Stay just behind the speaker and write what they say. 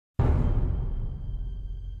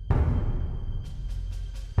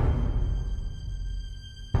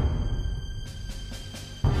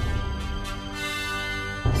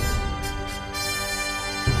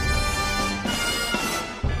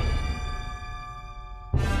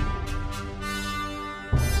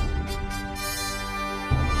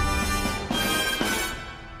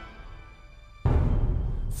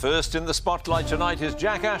First in the spotlight tonight is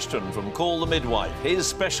Jack Ashton from Call the Midwife. His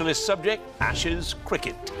specialist subject, Ashes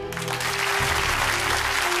cricket.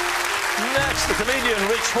 Next, the comedian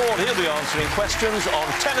Rich Hall. He'll be answering questions on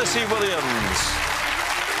Tennessee Williams.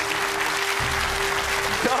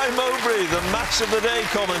 Guy Mowbray, the match of the day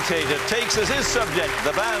commentator, takes as his subject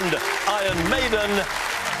the band Iron Maiden.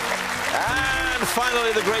 And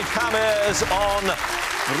finally, the great Pam Ayres on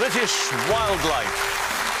British wildlife.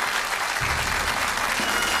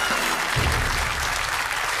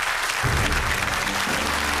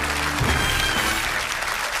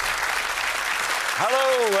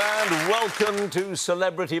 Hello and welcome to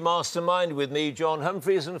Celebrity Mastermind with me, John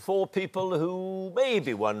Humphrys, and four people who may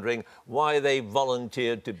be wondering why they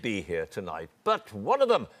volunteered to be here tonight. But one of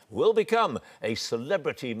them will become a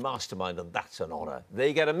Celebrity Mastermind, and that's an honour.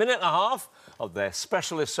 They get a minute and a half of their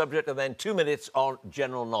specialist subject and then 2 minutes on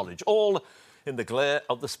general knowledge, all in the glare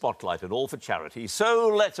of the spotlight and all for charity. So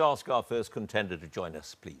let's ask our first contender to join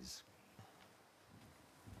us, please.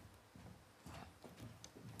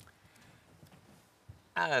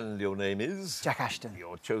 And your name is? Jack Ashton.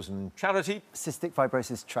 Your chosen charity? Cystic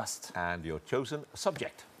Fibrosis Trust. And your chosen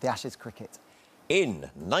subject? The Ashes cricket. In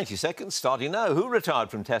 90 seconds, starting now, who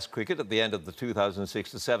retired from Test cricket at the end of the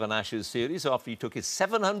 2006-7 Ashes series after he took his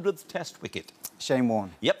 700th Test wicket? Shane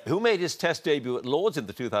Warne. Yep. Who made his Test debut at Lord's in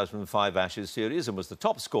the 2005 Ashes series and was the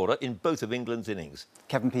top scorer in both of England's innings?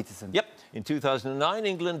 Kevin Peterson. Yep. In 2009,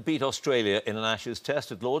 England beat Australia in an Ashes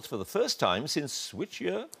Test at Lord's for the first time since which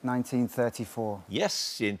year? 1934.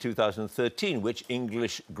 Yes, in 2013, which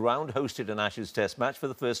English ground hosted an Ashes Test match for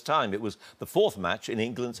the first time. It was the fourth match in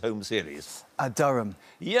England's home series. Durham.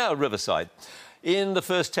 Yeah, Riverside. In the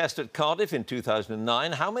first Test at Cardiff in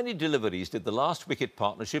 2009, how many deliveries did the last wicket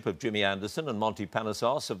partnership of Jimmy Anderson and Monty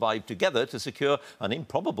Panesar survive together to secure an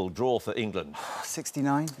improbable draw for England?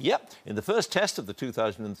 69. Yep. In the first Test of the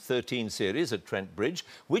 2013 series at Trent Bridge,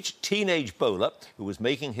 which teenage bowler who was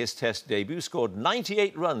making his Test debut scored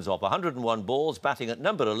 98 runs off 101 balls, batting at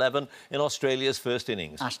number 11 in Australia's first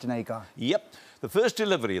innings? Ashton Agar. Yep. The first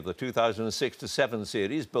delivery of the 2006-7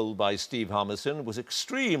 series, bowled by Steve Harmison, was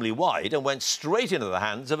extremely wide and went straight into the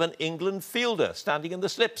hands of an England fielder standing in the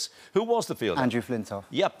slips. Who was the fielder? Andrew Flintoff.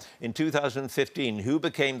 Yep. In 2015, who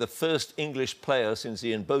became the first English player since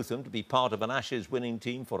Ian Botham to be part of an Ashes winning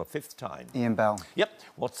team for a fifth time? Ian Bell. Yep.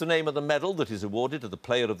 What's the name of the medal that is awarded to the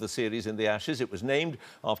player of the series in the Ashes? It was named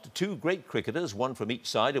after two great cricketers, one from each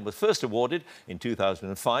side, and was first awarded in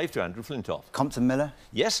 2005 to Andrew Flintoff. Compton Miller.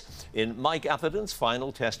 Yes. In Mike Atherton's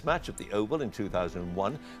final Test match at the Oval in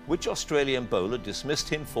 2001, which Australian bowler dismissed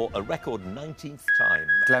him for a record 19th time?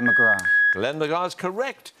 Glenn McGrath. Glenn McGrath's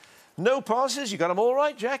correct. No passes. You got them all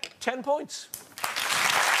right, Jack. 10 points.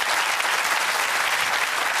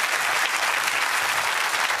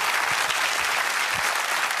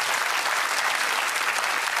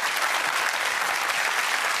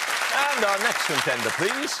 And our next contender,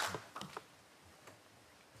 please.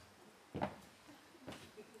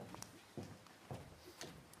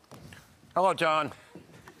 Hello, John.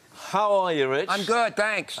 How are you, Rich? I'm good,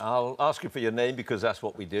 thanks. I'll ask you for your name because that's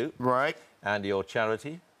what we do. Right. And your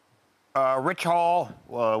charity. Rich Hall,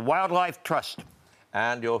 Wildlife Trust.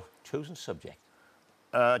 And your chosen subject.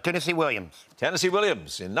 Tennessee Williams. Tennessee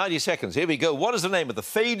Williams, in 90 seconds. Here we go. What is the name of the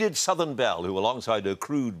faded Southern belle who, alongside her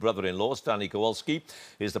crude brother-in-law, Stanley Kowalski,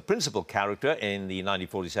 is the principal character in the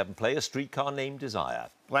 1947 play A Streetcar Named Desire?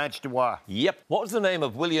 Blanche Dubois. Yep. What was the name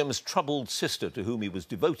of William's troubled sister to whom he was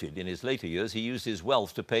devoted? In his later years, he used his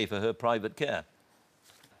wealth to pay for her private care.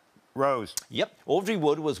 Rose. Yep. Audrey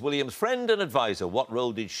Wood was William's friend and advisor. What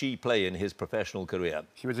role did she play in his professional career?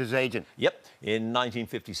 She was his agent. Yep. In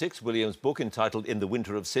 1956, William's book entitled In the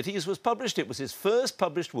Winter of Cities was published. It was his first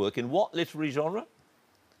published work in what literary genre?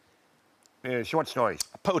 Short stories.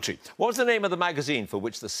 Poetry. What was the name of the magazine for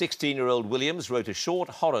which the 16-year-old Williams wrote a short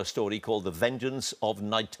horror story called The Vengeance of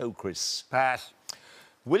Nitocris? Pass.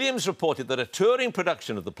 Williams reported that a touring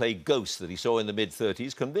production of the play Ghost that he saw in the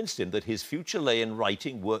mid-30s convinced him that his future lay in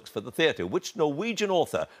writing works for the theatre. Which Norwegian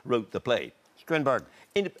author wrote the play? Strindberg.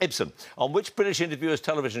 Ibsen. On which British interviewer's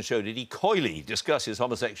television show did he coyly discuss his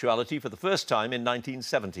homosexuality for the first time in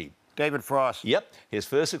 1970? David Frost. Yep. His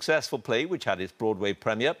first successful play, which had its Broadway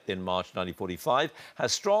premiere in March 1945,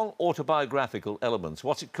 has strong autobiographical elements.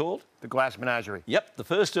 What's it called? The Glass Menagerie. Yep. The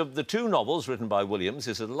first of the two novels written by Williams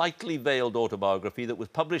is a lightly veiled autobiography that was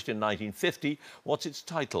published in 1950. What's its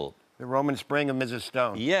title? The Roman Spring of Mrs.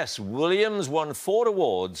 Stone. Yes, Williams won 4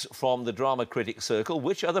 awards from the Drama Critics Circle.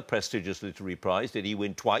 Which other prestigious literary prize did he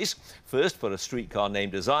win twice? First for A Streetcar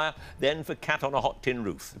Named Desire, then for Cat on a Hot Tin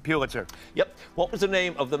Roof. The Pulitzer. Yep. What was the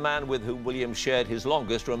name of the man with whom Williams shared his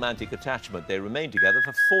longest romantic attachment? They remained together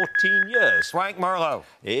for 14 years. Frank Marlowe.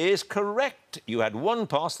 Is correct. You had 1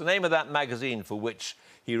 pass. The name of that magazine for which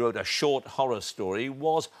he wrote a short horror story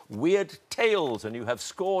was Weird Tales, and you have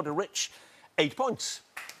scored a rich 8 points.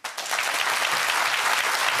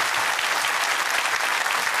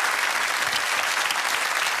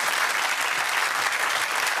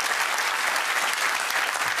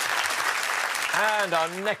 And our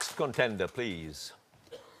next contender, please.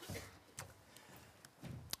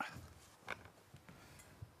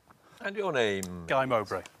 And your name? Guy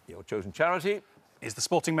Mowbray. Your chosen charity? Is the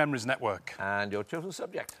Sporting Memories Network. And your chosen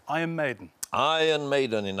subject? Iron Maiden. Iron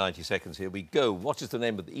Maiden in 90 seconds. Here we go. What is the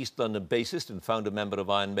name of the East London bassist and founder member of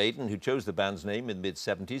Iron Maiden who chose the band's name in the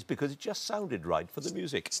mid-70s because it just sounded right for the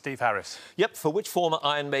music? Steve Harris. Yep. For which former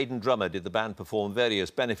Iron Maiden drummer did the band perform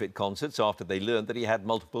various benefit concerts after they learned that he had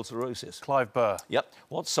multiple sclerosis? Clive Burr. Yep.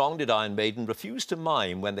 What song did Iron Maiden refuse to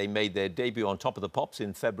mime when they made their debut on Top of the Pops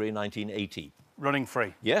in February 1980? Running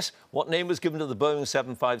Free. Yes. What name was given to the Boeing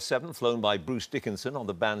 757 flown by Bruce Dickinson on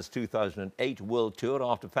the band's 2008 World Tour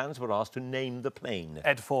after fans were asked to name the plane?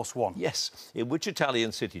 Ed Force One. Yes. In which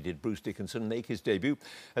Italian city did Bruce Dickinson make his debut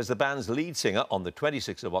as the band's lead singer on the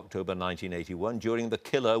 26th of October 1981 during the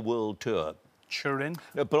Killer World Tour? Turin.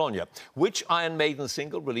 No, Bologna. Which Iron Maiden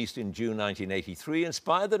single released in June 1983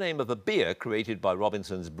 inspired the name of a beer created by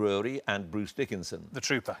Robinson's Brewery and Bruce Dickinson? The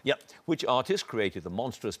Trooper. Yep. Which artist created the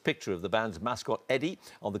monstrous picture of the band's mascot Eddie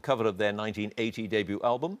on the cover of their 1980 debut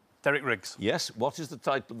album? Derek Riggs. Yes. What is the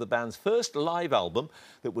title of the band's first live album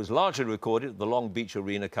that was largely recorded at the Long Beach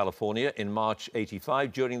Arena, California in March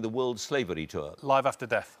 '85 during the World Slavery Tour? Live After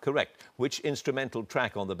Death. Correct. Which instrumental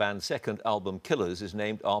track on the band's second album, Killers, is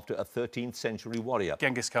named after a 13th century warrior?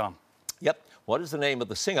 Genghis Khan. Yep. What is the name of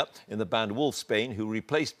the singer in the band Wolfsbane who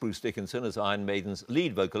replaced Bruce Dickinson as Iron Maiden's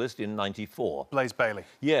lead vocalist in '94? Blaze Bayley.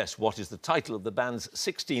 Yes. What is the title of the band's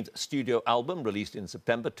 16th studio album released in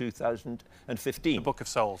September 2015? The Book of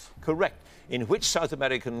Souls. Correct. In which South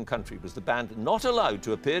American country was the band not allowed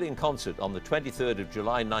to appear in concert on the 23rd of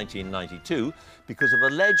July 1992 because of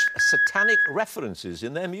alleged satanic references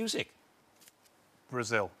in their music?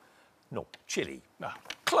 Brazil. No, Chile. Ah.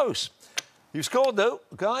 Close. You scored, though,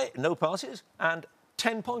 Guy, no passes, and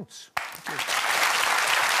 10 points.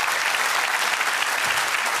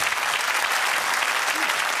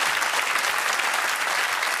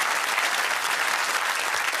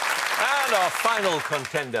 And our final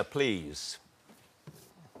contender, please.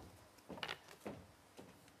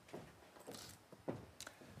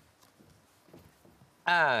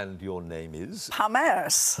 And your name is? Pam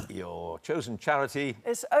Ayres. Your chosen charity?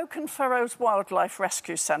 Is Oaken Furrows Wildlife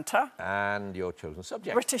Rescue Centre. And your chosen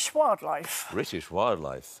subject? British Wildlife. British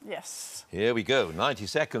Wildlife. Yes. Here we go, 90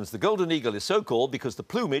 seconds. The golden eagle is so called because the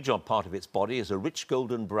plumage on part of its body is a rich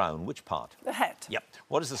golden brown. Which part? The head. Yep.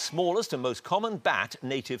 What is the smallest and most common bat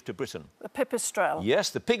native to Britain? The pipistrelle. Yes,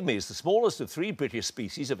 the pygmy is the smallest of 3 British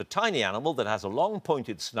species of a tiny animal that has a long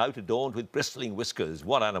pointed snout adorned with bristling whiskers.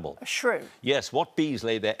 What animal? A shrew. Yes, what bees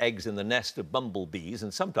lay their eggs in the nest of bumblebees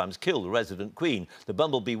and sometimes kill the resident queen? The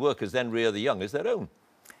bumblebee workers then rear the young as their own.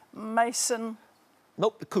 Mason.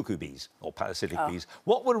 Nope, the cuckoo bees, or parasitic bees.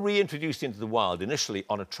 What were reintroduced into the wild initially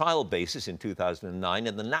on a trial basis in 2009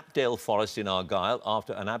 in the Knapdale Forest in Argyll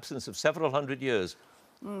after an absence of several hundred years?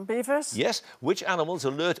 Beavers. Yes. Which animals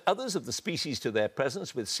alert others of the species to their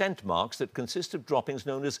presence with scent marks that consist of droppings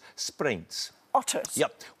known as spraints? Otters.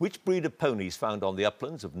 Yep. Which breed of ponies found on the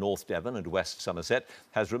uplands of North Devon and West Somerset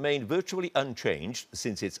has remained virtually unchanged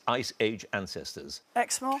since its Ice Age ancestors?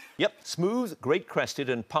 Exmoor. Yep. Smooth, great-crested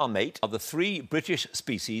and palmate are the 3 British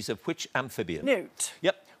species of which amphibian? Newt.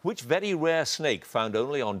 Yep. Which very rare snake found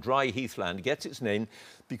only on dry heathland gets its name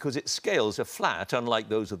because its scales are flat, unlike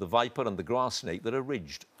those of the viper and the grass snake that are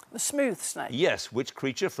ridged? The smooth snake. Yes. Which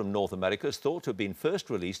creature from North America is thought to have been first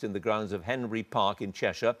released in the grounds of Henbury Park in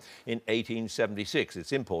Cheshire in 1876?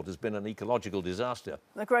 Its import has been an ecological disaster.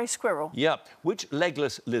 The grey squirrel. Yeah. Which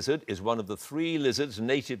legless lizard is one of the 3 lizards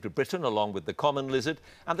native to Britain, along with the common lizard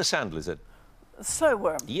and the sand lizard? The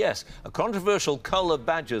slowworm. Yes. A controversial cull of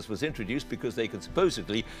badgers was introduced because they could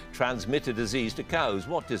supposedly transmit a disease to cows.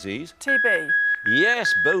 What disease? TB.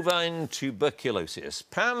 Yes, bovine tuberculosis.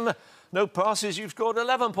 Pam, no passes. You've scored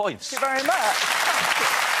 11 points. Thank you very much.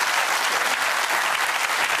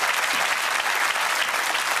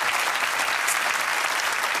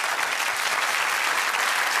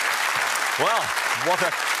 Well, what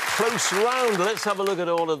a close round. Let's have a look at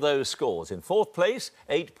all of those scores. In fourth place,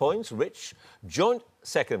 8 points, Rich. Joint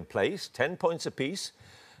second place, 10 points apiece,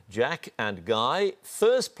 Jack and Guy.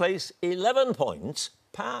 First place, 11 points,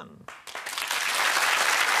 Pam.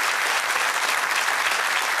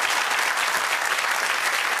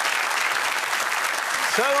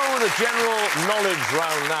 So, the general knowledge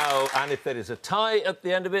round now, and if there is a tie at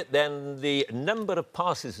the end of it, then the number of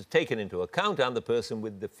passes is taken into account and the person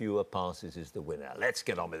with the fewer passes is the winner. Let's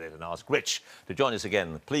get on with it and ask Rich to join us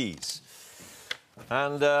again, please.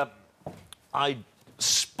 And I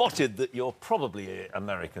spotted that you're probably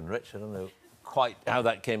American, Rich. I don't know quite how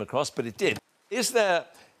that came across, but it did. Is there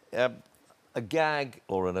a gag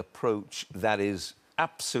or an approach that is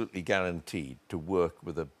absolutely guaranteed to work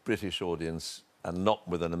with a British audience and not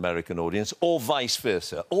with an American audience, or vice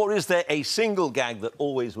versa? Or is there a single gag that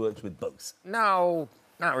always works with both? No,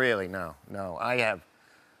 not really, no. I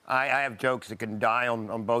have jokes that can die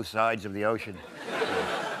on both sides of the ocean.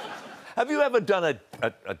 Have you ever done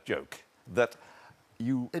a joke that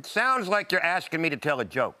you... It sounds like you're asking me to tell a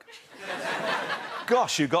joke.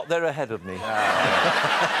 Gosh, you got there ahead of me.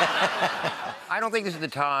 I don't think this is the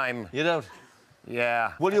time. You don't?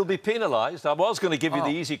 Yeah. Well, you'll be penalised. I was going to give you the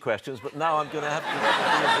easy questions, but now I'm going to have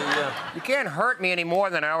to... You can't hurt me any more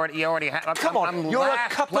than you already have. Come on, I'm you're a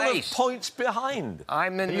last couple place. of points behind.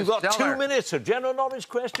 I'm in You've the got cellar. 2 minutes of general knowledge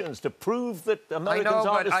questions to prove that Americans I know,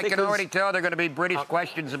 aren't but as I thick can as... already tell they're going to be British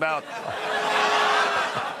questions about...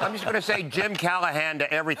 I'm just going to say Jim Callahan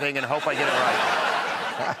to everything and hope I get it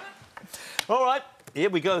right. All right, here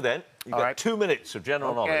we go then. You've got right. 2 minutes of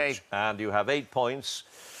general Okay. knowledge, and you have 8 points,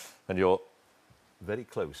 and you're very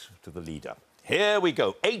close to the leader. Here we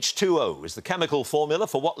go. H2O is the chemical formula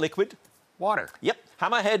for what liquid? Water. Yep.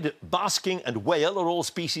 Hammerhead, basking and whale are all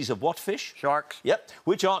species of what fish? Sharks. Yep.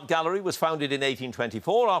 Which art gallery was founded in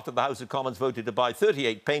 1824 after the House of Commons voted to buy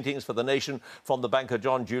 38 paintings for the nation from the banker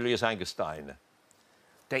John Julius Angerstein?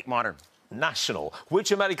 Tate Modern. National.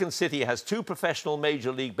 Which American city has 2 professional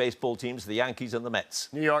Major League Baseball teams, the Yankees and the Mets?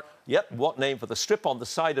 New York. Yep. What name for the strip on the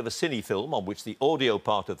side of a cine film on which the audio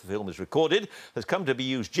part of the film is recorded has come to be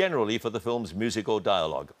used generally for the film's music or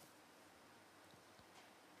dialogue?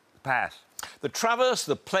 Pass. The Traverse,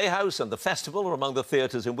 the Playhouse and the Festival are among the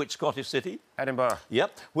theatres in which Scottish city? Edinburgh.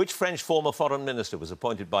 Yep. Which French former foreign minister was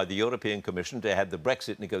appointed by the European Commission to head the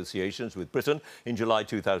Brexit negotiations with Britain in July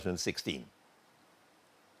 2016?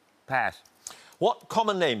 Pass. What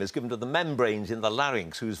common name is given to the membranes in the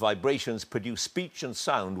larynx whose vibrations produce speech and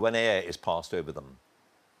sound when air is passed over them?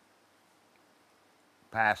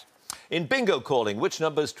 Pass. In bingo calling, which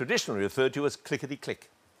number is traditionally referred to as clickety-click?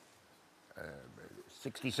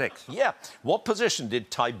 66. Yeah. What position did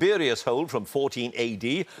Tiberius hold from 14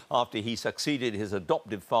 AD after he succeeded his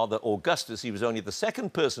adoptive father Augustus? He was only the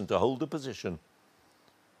second person to hold the position.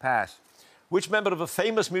 Pass. Which member of a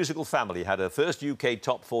famous musical family had her first UK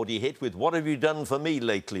top 40 hit with What Have You Done For Me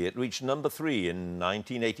Lately? It reached number 3 in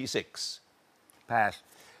 1986. Pass.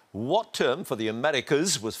 What term for the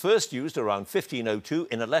Americas was first used around 1502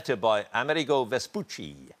 in a letter by Amerigo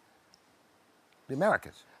Vespucci? The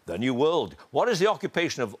Americas. The New World. What is the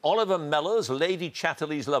occupation of Oliver Mellor's Lady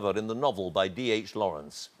Chatterley's lover in the novel by D.H.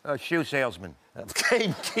 Lawrence? A shoe salesman.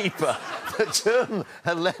 Gamekeeper. The term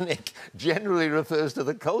Hellenic generally refers to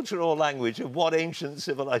the culture or language of what ancient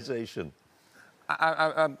civilization?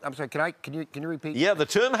 I'm sorry. Can you repeat? Yeah, the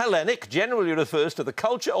term Hellenic generally refers to the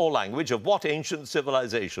culture or language of what ancient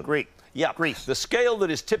civilization? Greek. Yeah. Greece. The scale that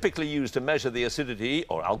is typically used to measure the acidity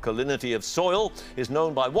or alkalinity of soil is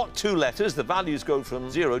known by what 2 letters? The values go from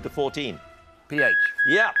 0 to 14. pH.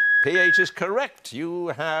 Yeah. pH is correct. You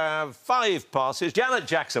have 5 passes. Janet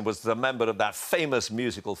Jackson was a member of that famous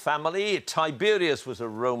musical family. Tiberius was a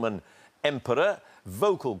Roman emperor.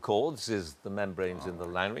 Vocal cords is the membranes in the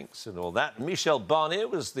larynx and all that. Michel Barnier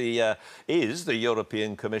was is the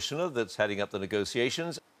European Commissioner that's heading up the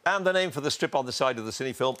negotiations. And the name for the strip on the side of the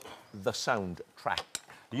cine film, the soundtrack.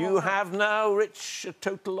 You have now, Rich, a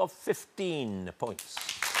total of 15 points.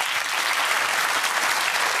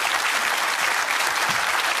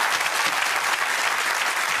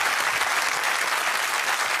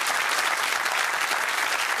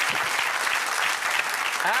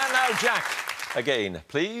 And now, Jack, again,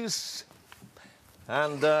 please.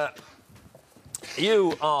 And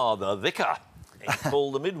you are the vicar.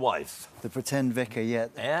 Call the midwife. The pretend vicar, yeah.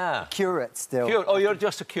 Yeah. Curate still. Curate. Oh, you're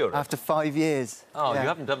just a curate. After 5 years. Oh, yeah. you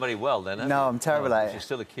haven't done very well then, have No, you? I'm terrible at it. You're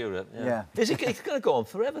still a curate. Yeah. Yeah. Is it? It's going to go on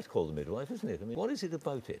forever to call the midwife, isn't it? I mean, what is it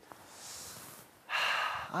about it?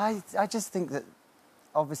 I just think that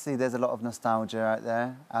obviously there's a lot of nostalgia out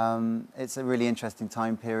there. It's a really interesting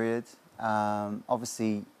time period.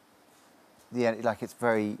 Obviously, like it's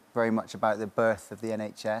very much about the birth of the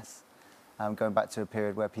NHS, going back to a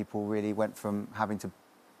period where people really went from having to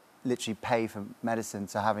literally pay for medicine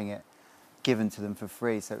to having it given to them for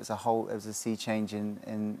free. So it was a sea change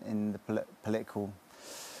in the political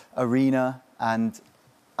arena. And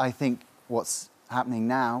I think what's happening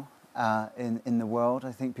now in the world,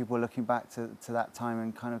 I think people are looking back to that time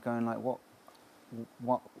and kind of going like,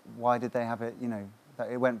 why did they have it? You know,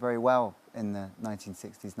 that it went very well in the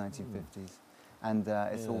 1960s, 1950s. And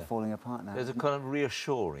it's all falling apart now. There's a kind of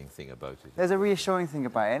reassuring thing about it. There's a reassuring thing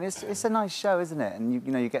about it, and it's a nice show, isn't it? And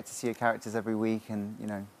you get to see your characters every week, and you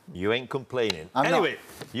know. You ain't complaining. I'm anyway,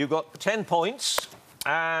 not. you got 10 points,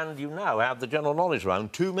 and you now have the general knowledge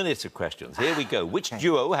round. 2 minutes of questions. Here we go. Which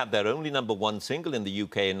duo had their only #1 single in the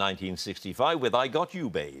UK in 1965 with "I Got You,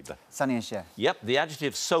 Babe"? Sonny and Cher. Yep. The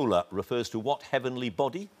adjective solar refers to what heavenly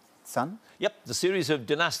body? Sun. Yep, the series of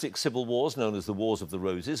dynastic civil wars known as the Wars of the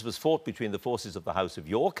Roses was fought between the forces of the House of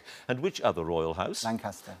York and which other royal house?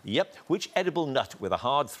 Lancaster. Yep, which edible nut with a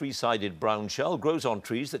hard three-sided brown shell grows on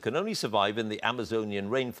trees that can only survive in the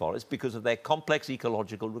Amazonian rainforest because of their complex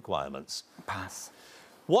ecological requirements? Pass.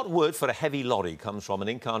 What word for a heavy lorry comes from an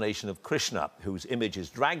incarnation of Krishna, whose image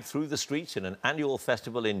is dragged through the streets in an annual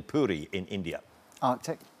festival in Puri in India?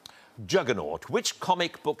 Arctic. Juggernaut. Which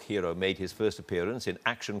comic book hero made his first appearance in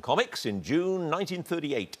Action Comics in June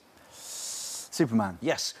 1938? Superman.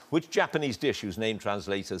 Yes. Which Japanese dish, whose name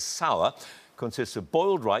translates as sour, consists of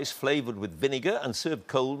boiled rice flavoured with vinegar and served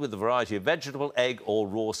cold with a variety of vegetable, egg or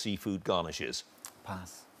raw seafood garnishes?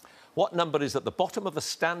 Pass. What number is at the bottom of a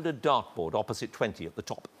standard dartboard opposite 20 at the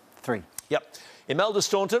top? 3. Yep. Imelda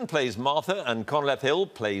Staunton plays Martha and Conleth Hill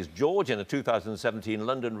plays George in a 2017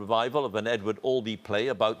 London revival of an Edward Albee play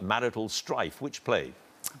about marital strife. Which play?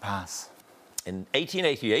 Pass. In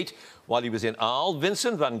 1888, while he was in Arles,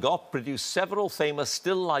 Vincent van Gogh produced several famous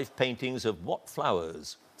still-life paintings of what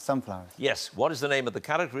flowers? Sunflowers. Yes. What is the name of the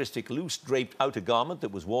characteristic loose draped outer garment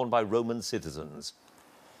that was worn by Roman citizens?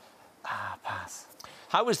 Pass.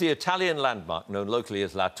 How is the Italian landmark known locally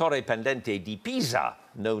as La Torre Pendente di Pisa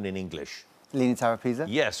known in English? Leaning Tower of Pisa.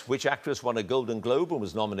 Yes. Which actress won a Golden Globe and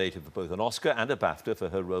was nominated for both an Oscar and a BAFTA for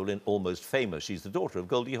her role in Almost Famous? She's the daughter of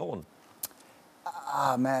Goldie Hawn.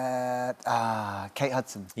 Kate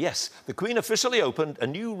Hudson. Yes. The Queen officially opened a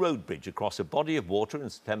new road bridge across a body of water in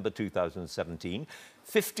September 2017,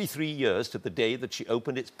 53 years to the day that she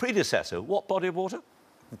opened its predecessor. What body of water?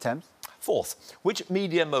 The Thames. Fourth, which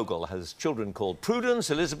media mogul has children called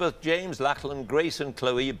Prudence, Elizabeth, James, Lachlan, Grace and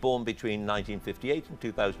Chloe, born between 1958 and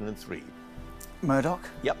 2003? Murdoch.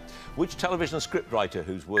 Yep. Which television scriptwriter,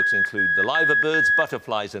 whose works include The Liver Birds,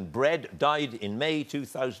 Butterflies and Bread, died in May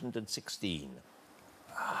 2016?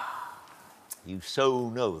 You so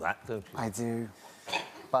know that, don't you? I do,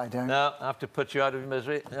 but I don't. Now, I have to put you out of your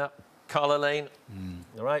misery. Yeah. Carla Lane.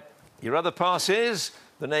 All right. Your other pass is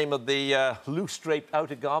the name of the loose draped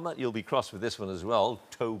outer garment. You'll be cross with this one as well.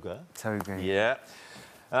 Toga. Toga. Yeah.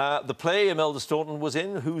 The play Imelda Staunton was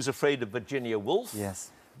in, Who's Afraid of Virginia Woolf? Yes.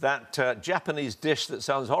 That Japanese dish that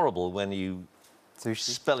sounds horrible when you Sushi.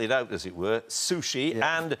 spell it out, as it were. Sushi.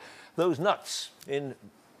 Yeah. And those nuts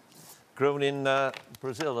grown in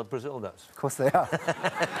Brazil, Brazil nuts. Of course they are.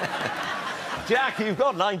 Jack, you've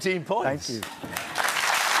got 19 points. Thank you.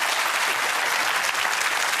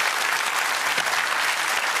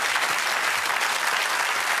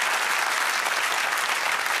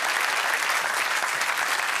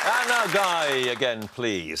 And now, Guy, again,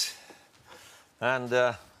 please.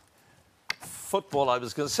 And football, I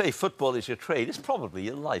was going to say, football is your trade. It's probably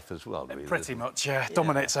your life as well, really. Pretty much, yeah.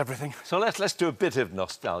 Dominates everything. So let's do a bit of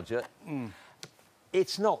nostalgia.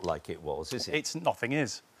 It's not like it was, is it? Nothing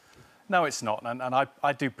is. No, it's not. And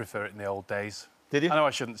I do prefer it in the old days. Did you? I know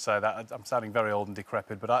I shouldn't say that. I'm sounding very old and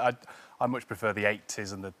decrepit, but I much prefer the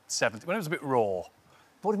 80s and the 70s, when it was a bit raw.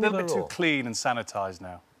 What do you a little mean bit raw? too clean and sanitised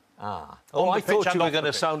now. Ah. On Oh, I the pitch thought and you were off the going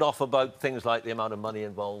to pitch. sound off about things like the amount of money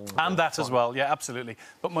involved. And that as well, yeah, absolutely.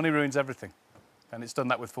 But money ruins everything. And it's done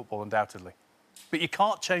that with football, undoubtedly. But you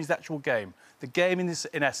can't change the actual game. The game, in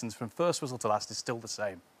essence, from first whistle to last, is still the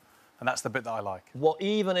same. And that's the bit that I like. What,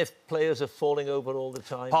 even if players are falling over all the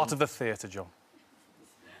time? Part of the theatre, John.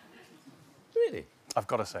 Really? I've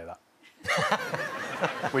got to say that.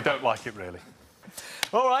 We don't like it, really.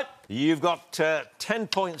 All right, you've got 10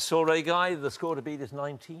 points already, Guy. The score to beat is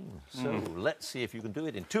 19. So let's see if you can do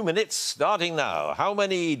it in 2 minutes, starting now. How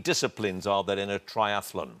many disciplines are there in a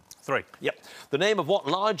triathlon? 3. Yep. The name of what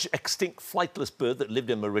large extinct flightless bird that lived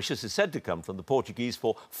in Mauritius is said to come from the Portuguese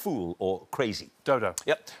for fool or crazy? Dodo.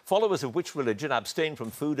 Yep. Followers of which religion abstain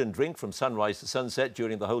from food and drink from sunrise to sunset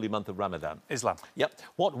during the holy month of Ramadan? Islam. Yep.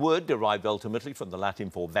 What word, derived ultimately from the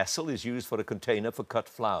Latin for vessel, is used for a container for cut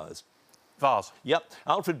flowers? Vase. Yep.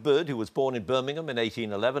 Alfred Bird, who was born in Birmingham in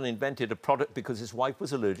 1811, invented a product because his wife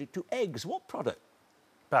was allergic to eggs. What product?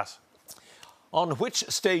 Pass. On which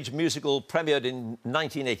stage musical premiered in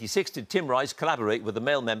 1986 did Tim Rice collaborate with the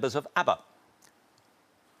male members of ABBA?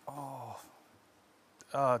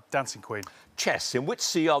 Dancing Queen. Chess. In which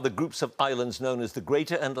sea are the groups of islands known as the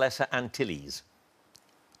Greater and Lesser Antilles?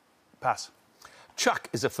 Pass. Chuck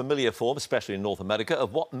is a familiar form, especially in North America,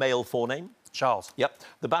 of what male forename? Charles. Yep.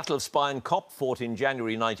 The Battle of Spion Kop, fought in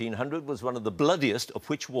January 1900, was one of the bloodiest of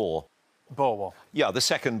which war? Boer War. Yeah, the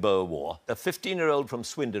Second Boer War. A 15-year-old from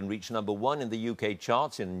Swindon reached #1 in the UK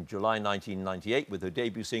charts in July 1998 with her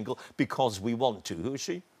debut single, Because We Want To. Who is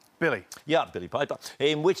she? Billy. Yeah, Billy Piper.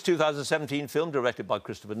 In which 2017 film, directed by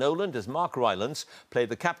Christopher Nolan, does Mark Rylance play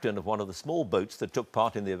the captain of one of the small boats that took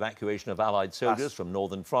part in the evacuation of Allied soldiers from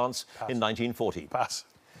northern France in 1940? Pass.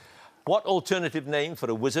 What alternative name for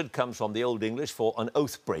a wizard comes from the Old English for an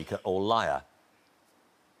oath breaker or liar?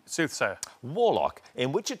 Soothsayer. Warlock.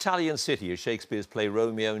 In which Italian city is Shakespeare's play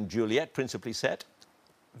Romeo and Juliet principally set?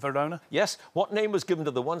 Verona. Yes. What name was given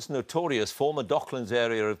to the once notorious former Docklands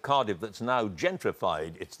area of Cardiff that's now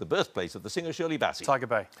gentrified? It's the birthplace of the singer Shirley Bassey. Tiger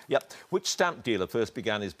Bay. Yep. Which stamp dealer first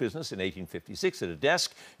began his business in 1856 at a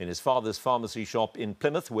desk in his father's pharmacy shop in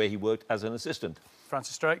Plymouth, where he worked as an assistant?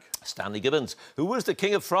 Francis Drake. Stanley Gibbons, who was the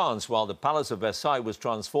King of France while the Palace of Versailles was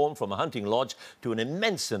transformed from a hunting lodge to an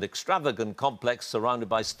immense and extravagant complex surrounded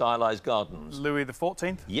by stylized gardens. Louis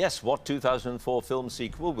XIV. Yes, what 2004 film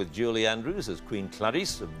sequel with Julie Andrews as Queen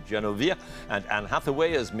Clarice of Genovia and Anne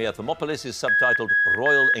Hathaway as Mia Thermopolis is subtitled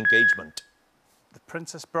Royal Engagement? The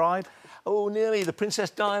Princess Bride. Oh, nearly. The Princess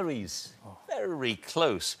Diaries. Oh. Very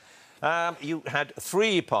close. You had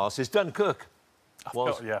 3 passes. Dunkirk.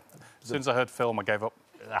 Yeah. As soon as I heard film, I gave up.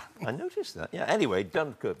 I noticed that. Yeah. Anyway,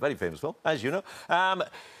 Dunkirk, very famous film, as you know.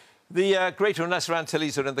 The Greater and Lesser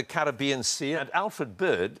Antilles are in the Caribbean Sea, and Alfred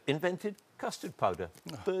Bird invented custard powder.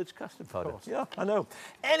 Bird's custard powder. Yeah, I know.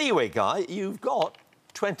 Anyway, Guy, you've got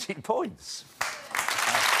 20 points.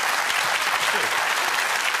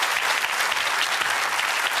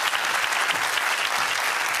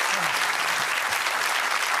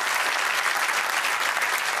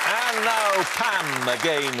 And now, Pam,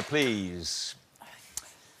 again, please.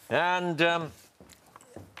 And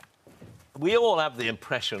we all have the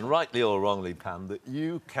impression, rightly or wrongly, Pam, that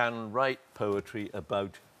you can write poetry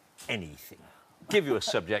about anything. Give you a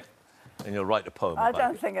subject and you'll write a poem I about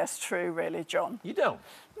don't it. think that's true, really, John. You don't?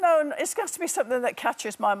 No, it's got to be something that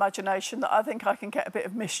catches my imagination that I think I can get a bit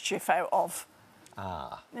of mischief out of.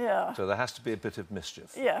 Ah. Yeah. So there has to be a bit of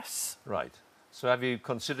mischief. Yes. Right. So have you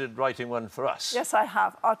considered writing one for us? Yes, I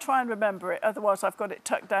have. I'll try and remember it, otherwise I've got it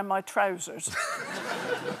tucked down my trousers.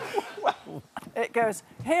 It goes,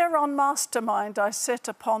 here on Mastermind I sit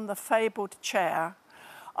upon the fabled chair.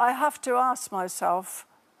 I have to ask myself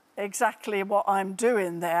exactly what I'm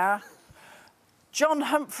doing there. John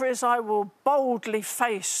Humphrys I will boldly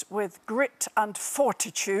face with grit and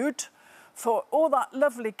fortitude, for all that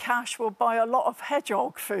lovely cash will buy a lot of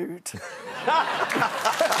hedgehog food.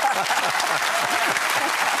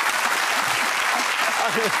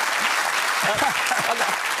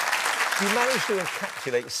 You managed to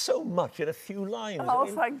encapsulate so much in a few lines. Oh, I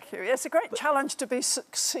mean, thank you. It's a great challenge to be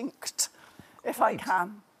succinct, if I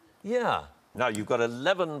can. Yeah. Now, you've got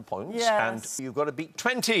 11 points Yes. and you've got to beat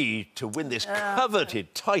 20 to win this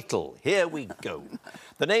coveted title. Here we go.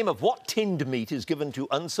 The name of what tinned meat is given to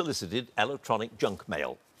unsolicited electronic junk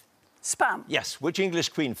mail? Spam. Yes. Which English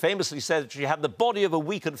queen famously said that she had the body of a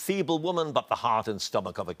weak and feeble woman but the heart and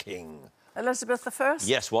stomach of a king? Elizabeth I?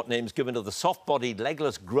 Yes. What name's given to the soft-bodied,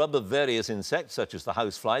 legless grub of various insects, such as the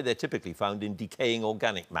housefly? They're typically found in decaying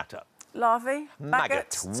organic matter. Larvae.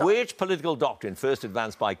 Maggot. Sorry. Which political doctrine, first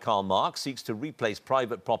advanced by Karl Marx, seeks to replace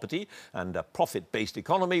private property and a profit-based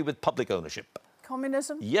economy with public ownership?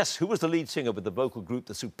 Communism. Yes. Who was the lead singer with the vocal group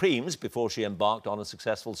The Supremes before she embarked on a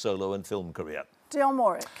successful solo and film career? Dionne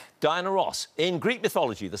Warwick. Diana Ross. In Greek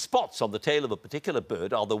mythology, the spots on the tail of a particular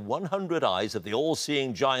bird are the 100 eyes of the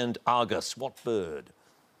all-seeing giant Argus. What bird?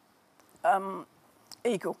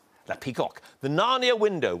 Eagle. The peacock. The Narnia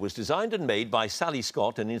window was designed and made by Sally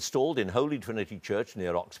Scott and installed in Holy Trinity Church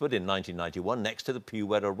near Oxford in 1991 next to the pew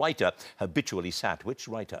where a writer habitually sat. Which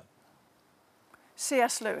writer?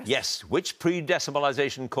 C.S. Lewis. Yes. Which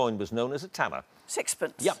pre-decimalisation coin was known as a tanner?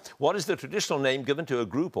 Sixpence. Yep. What is the traditional name given to a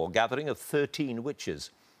group or gathering of 13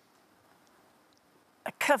 witches?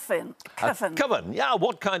 A coven. Coven. A coven, yeah.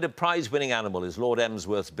 What kind of prize-winning animal is Lord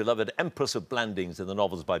Emsworth's beloved Empress of Blandings in the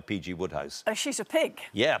novels by P.G. Wodehouse? She's a pig.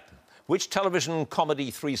 Yeah. Which television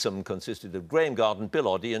comedy threesome consisted of Graham Garden, Bill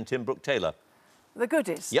Oddie and Tim Brooke-Taylor? The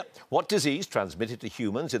Goodies. Yep. What disease transmitted to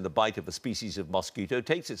humans in the bite of a species of mosquito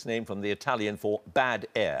takes its name from the Italian for bad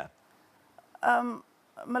air?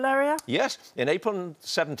 Malaria? Yes. In April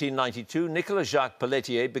 1792, Nicolas Jacques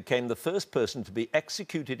Pelletier became the first person to be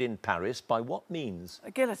executed in Paris by what means?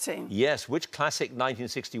 A guillotine. Yes. Which classic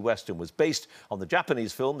 1960 Western was based on the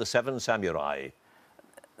Japanese film The Seven Samurai?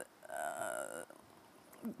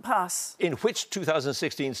 Pass. In which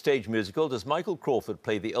 2016 stage musical does Michael Crawford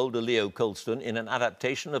play the older Leo Colston in an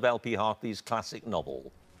adaptation of L.P. Hartley's classic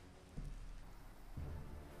novel?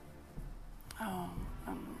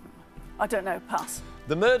 I don't know. Pass.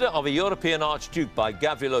 The murder of a European Archduke by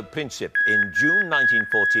Gavrilo Princip in June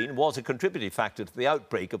 1914 was a contributing factor to the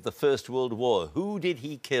outbreak of the First World War. Who did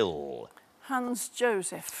he kill? Hans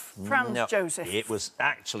Joseph. Franz No, Joseph. it was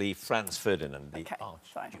actually Franz Ferdinand, the OK,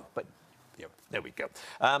 Archduke. fine. But yeah, there we go.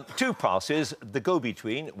 2 passes. The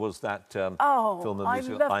Go-Between was that film and I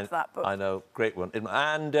musical. loved that book. I know, great one.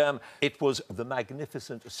 And it was The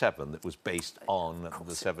Magnificent Seven that was based on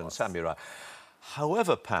The Seven Samurai.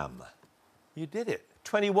 However, Pam, you did it.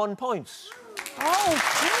 21 points. Oh,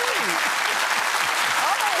 gee.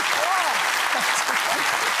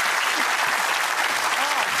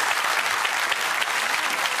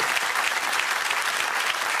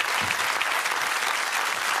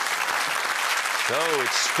 So it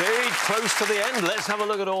stayed close to the end. Let's have a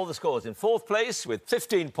look at all the scores. In 4th place with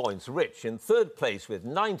 15 points, Rich. In 3rd place with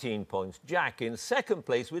 19 points, Jack. In 2nd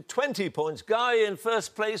place with 20 points, Guy. In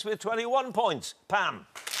 1st place with 21 points, Pam.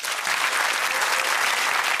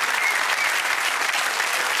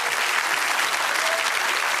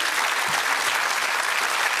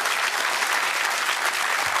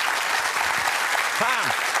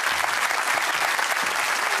 Pam.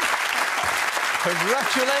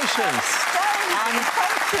 Congratulations.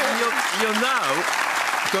 You're now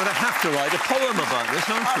going to have to write a poem about this,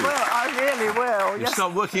 aren't you? I really will. You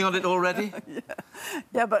start working on it already?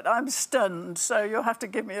 Yeah, but I'm stunned, so you'll have to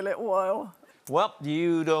give me a little while. Well,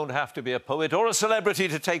 you don't have to be a poet or a celebrity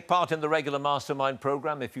to take part in the regular Mastermind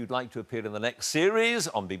programme. If you'd like to appear in the next series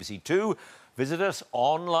on BBC Two, visit us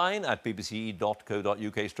online at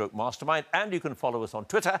bbc.co.uk/mastermind, and you can follow us on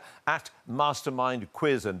Twitter at Mastermind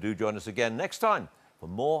Quiz, and do join us again next time for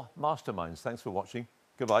more Masterminds. Thanks for watching.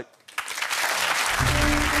 Goodbye.